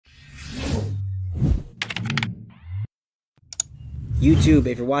YouTube,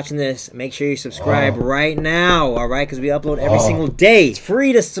 if you're watching this, make sure you subscribe right now, alright? Because we upload every single day. It's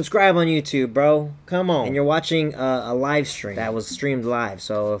free to subscribe on YouTube, bro. Come on. And you're watching a live stream that was streamed live.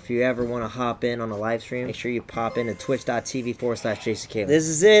 So if you ever want to hop in on a live stream, make sure you pop in to twitch.tv/JCK. This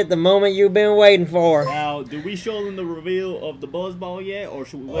is it, the moment you've been waiting for. Now, did we show them the reveal of the Buzzball yet? Or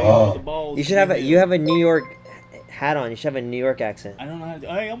should we wait for the balls? You should have you have a New York hat on. You should have a New York accent. I don't know how to,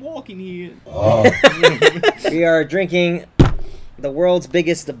 hey, I'm walking here. We are drinking the world's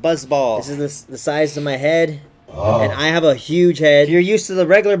biggest Buzzball. This is the size of my head, and I have a huge head. You're used to the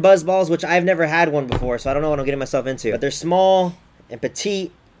regular Buzzballs, which I've never had one before, so I don't know what I'm getting myself into. But they're small and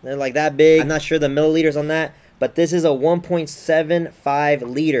petite. They're like that big. I'm not sure the milliliters on that, but this is a 1.75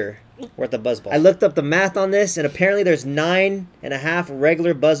 liter worth of Buzzball. I looked up the math on this, and apparently there's 9.5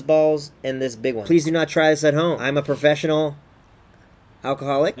 regular Buzzballs in this big one. Please do not try this at home. I'm a professional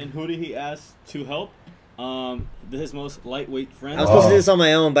alcoholic. And who did he ask to help? His most lightweight friend. I was supposed to do this on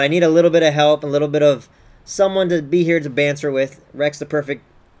my own, but I need a little bit of help, a little bit of someone to be here to banter with. Rex, the perfect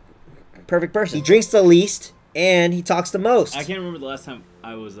person. He drinks the least, and he talks the most. I can't remember the last time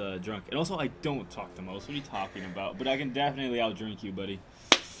I was drunk. And also, I don't talk the most. What are you talking about? But I can definitely outdrink you, buddy.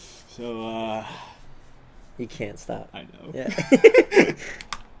 So, You can't stop. I know. Yeah.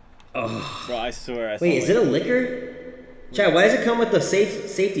 Oh. Bro, I swear. Wait, is it a liquor? Chad, why does it come with the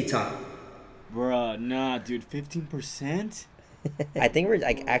safety top? Bruh, nah, dude, 15%? I think we're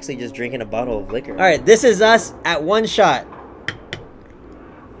like actually just drinking a bottle of liquor. All right, this is us at one shot.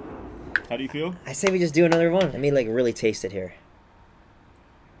 How do you feel? I say we just do another one. Let me like really taste it here.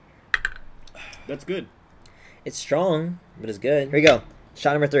 That's good. It's strong, but it's good. Here we go.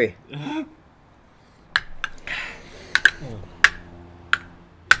 Shot number 3.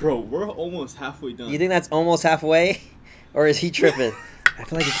 Bro, we're almost halfway done. You think that's almost halfway? Or is he tripping? I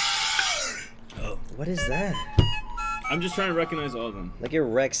feel like it's... What is that? I'm just trying to recognize all of them. Like your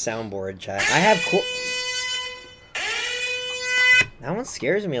Rex soundboard, chat. I have cool... That one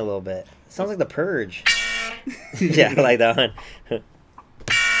scares me a little bit. It sounds like The Purge. Yeah, I like that one.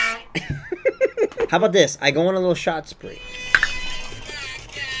 How about this? I go on a little shot spree.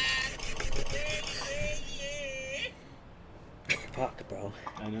 Fuck, bro.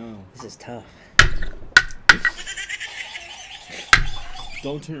 I know. This is tough.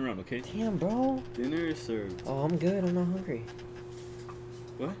 Don't turn around, okay? Damn, bro. Dinner is served. Oh, I'm good. I'm not hungry.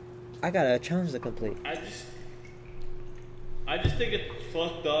 What? I got a challenge to complete. I just think it's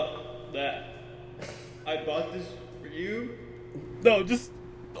fucked up that I bought this for you. No, just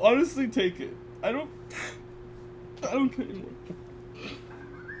honestly take it. I don't care anymore.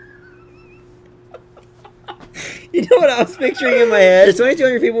 You know what I was picturing in my head? There's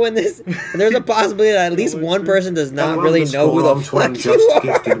 2,200 people in this, and there's a possibility that at least one person does not really know who the fuck you are.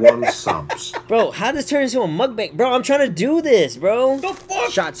 Bro, how does this turn into a mukbang? Bro, I'm trying to do this, bro. The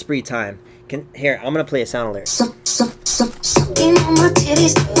fuck? Shot spree time. Here, I'm gonna play a sound alert. Sucking on my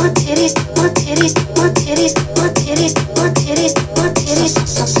titties, my titties, my titties, my titties, my titties, my titties, my titties,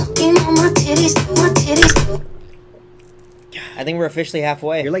 sucking on my titties, my titties. I think we're officially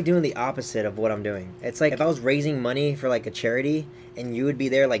halfway. You're like doing the opposite of what I'm doing. It's like if I was raising money for like a charity and you would be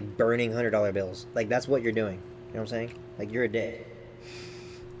there like burning $100 bills. Like that's what you're doing. You know what I'm saying? Like you're a dick.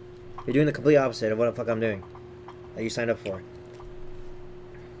 You're doing the complete opposite of what the fuck I'm doing. That you signed up for.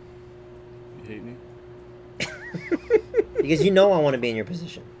 You hate me? Because you know I want to be in your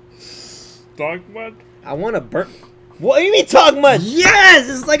position. Talk much? I want to burn... What do you mean talk much? Yes!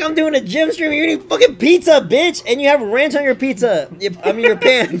 It's like I'm doing a gym stream. You're eating fucking pizza, bitch! And you have ranch on your pizza. I mean, your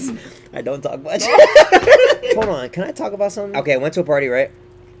pants. I don't talk much. Hold on. Can I talk about something? Okay, I went to a party, right?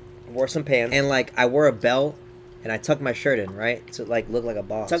 Wore some pants. And, like, I wore a belt. And I tucked my shirt in, right? To, like, look like a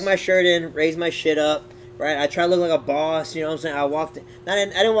boss. Tucked my shirt in. Raised my shit up. Right? I tried to look like a boss. You know what I'm saying? I walked in. I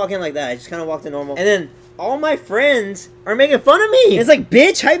didn't walk in like that. I just kind of walked in normal. And then... all my friends are making fun of me. It's like,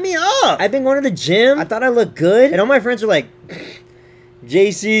 bitch, hype me up. I've been going to the gym. I thought I looked good. And all my friends are like,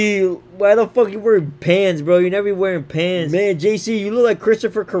 JC, why the fuck you wearing pants, bro? You never be wearing pants. Man, JC, you look like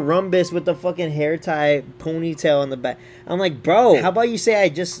Christopher Columbus with the fucking hair tie ponytail in the back. I'm like, bro, how about you say I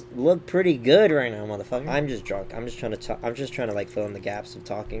just look pretty good right now, motherfucker? I'm just drunk. I'm just trying to talk. I'm just trying to like fill in the gaps of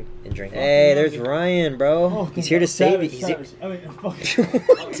talking and drinking. Hey, there's Ryan, bro. Oh, he's here to save you.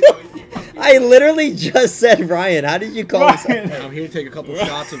 I literally just said Ryan. How did you call us? I'm here to take a couple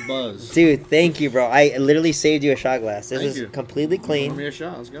shots of Buzz. Dude, thank you, bro. I literally saved you a shot glass. This is completely clean. Give me a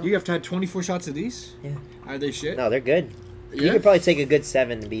shot. Let's go. You have to have 24 shots of these? Yeah. Are they shit? No, they're good. Yeah? You could probably take a good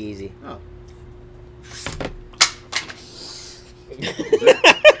 7 to be easy. Oh.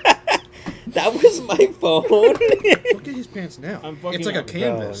 That was my phone. Look at his pants now. I'm fucking It's like a up.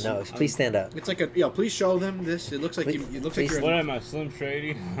 canvas. Bro, no, please stand up. It's like a please show them this. It looks like Please- it looks please- like What you're. am I, Slim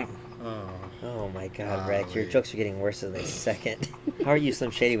Shady? Oh my god, Rick, your Golly. jokes are getting worse in a second. How are you Slim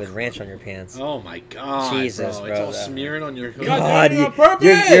Shady with ranch on your pants? Oh my god, Jesus, bro. bro, It's all that- smearing on your hood. God damn it, on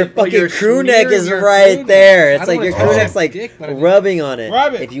purpose! your fucking You're crew neck is smearing your right crew there. neck. It's I like don't your wanna crew touch neck's your like dick, but I mean- rubbing on it.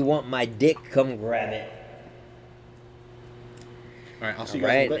 Grab it. If you want my dick, come grab it. Alright, I'll see you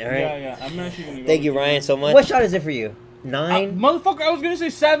Alright, guys. in a bit. alright. Yeah, I'm actually gonna go. Thank you, with Ryan, so much. What shot is it for you? 9? Motherfucker, I was gonna say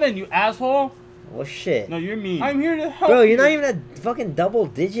 7, you asshole. Well, shit. No, you're mean. I'm here to help. Bro, you're you. not even at fucking double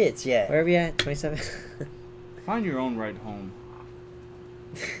digits yet. Where are we at? 27? Find your own ride home.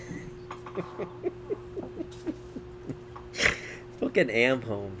 Fucking am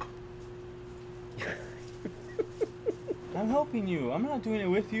home. I'm helping you. I'm not doing it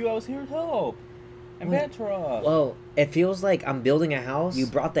with you. I was here to help. And Wait. banter us. Well, it feels like I'm building a house. You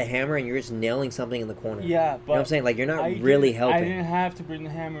brought the hammer and you're just nailing something in the corner. Yeah, You know but what I'm saying? Like, you're not I really didn't- helping. I didn't have to bring the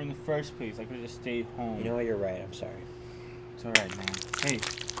hammer in the first place. I could have just stayed home. You know what? You're right. I'm sorry. It's alright, man. Hey.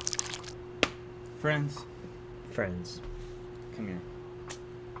 Friends, Friends. come here.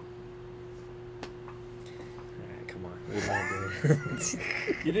 Alright, come on. What are you gonna do?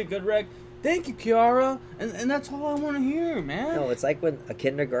 You did good, Reg. Thank you, Kiara. And that's all I want to hear, man. No, it's like when a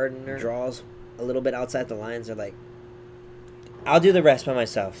kindergartner draws a little bit outside the lines. They're like, I'll do the rest by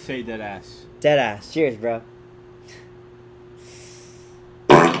myself. Say that ass. Dead ass. Cheers, bro.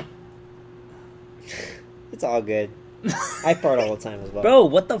 It's all good. I fart all the time as well. Bro,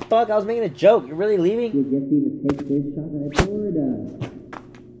 what the fuck? I was making a joke. You're really leaving? You just even take this shot that I poured.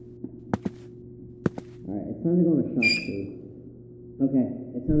 Alright, it's time to go on a shot streak. Okay,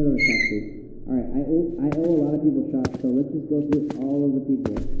 it's time to go to shot streak. Alright, I owe a lot of people shots, so let's just go through all of the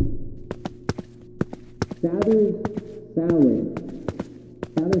people. Salad.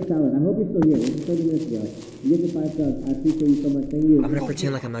 I hope you're still here. This is 30 minutes ago. You get the 5 subs. I appreciate you so much. Thank you. I'm gonna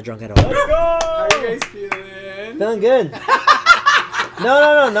pretend like I'm not drunk at all. Let's go! How are you guys feeling? Feeling good.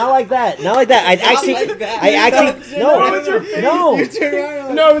 No, not like that. Not like that. I actually, no. No,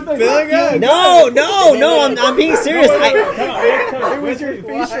 it's like feeling good. No. I'm being serious. It was your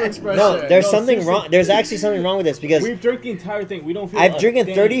facial expression. No, there's something wrong. There's actually something wrong with this because We've drank the entire thing. We don't feel I've a drinking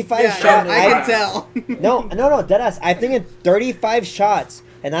thing. 35 Yeah, shots. I can tell. No, deadass. I've drinking 35 shots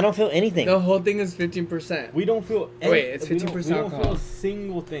and I don't feel anything. The whole thing is 15%. We don't feel. Wait, it's we don't 15% feel alcohol. a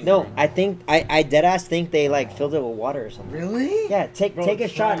single thing. No, I think I deadass think they like filled it with water or something. Really? Yeah, take Bro, a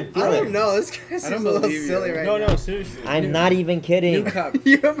it's shot fine. and feel I it. don't know. This guy seems a don't little believe you. silly right No, now. no, seriously. I'm not even kidding. New cup.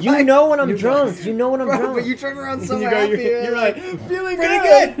 You know when I'm New drunk. cup. You know when I'm Bro, drunk. but you turn around so You go, happy. you're like, feeling pretty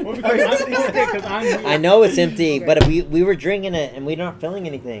good. Well, because I'm here. I know it's empty, but we were drinking it and we're not feeling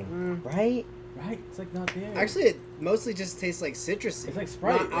anything, right? Right? It's like not there. Actually, it mostly just tastes like citrusy. It's like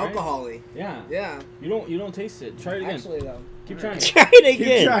Sprite, not right? alcohol-y. Yeah. Yeah. You don't taste it. Try it again. Actually, though. Keep trying. Try it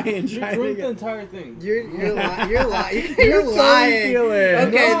again. You drink the entire thing. You're lying. You're lying. feeling.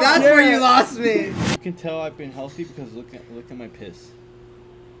 Okay, No, that's where you lost me. You can tell I've been healthy because look at my piss.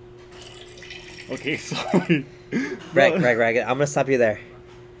 Okay, sorry. Rec. I'm gonna stop you there.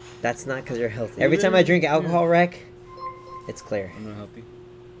 That's not because you're healthy. Every time I drink alcohol, Rec, it's clear. I'm not healthy.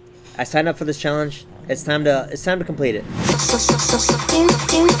 I signed up for this challenge. It's time to complete it.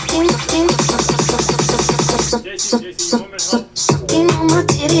 Sucking on my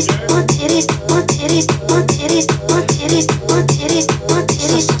titties, my titties, my titties, my titties, my titties, my titties, my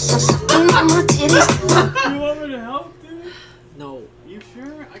titties. Sucking on my titties. You want me to help, dude? No. You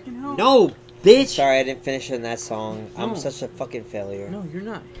sure? I can help. No, bitch. Sorry, I didn't finish in that song. No. I'm such a fucking failure. No, you're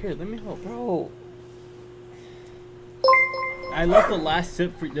not. Here, let me help. Bro. I left the last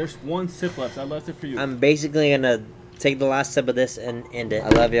sip for you. There's one sip left. I left it for you. I'm basically gonna take the last sip of this and end it. I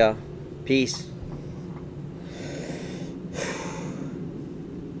love y'all. Peace.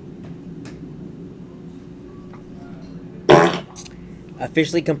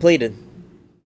 Officially completed.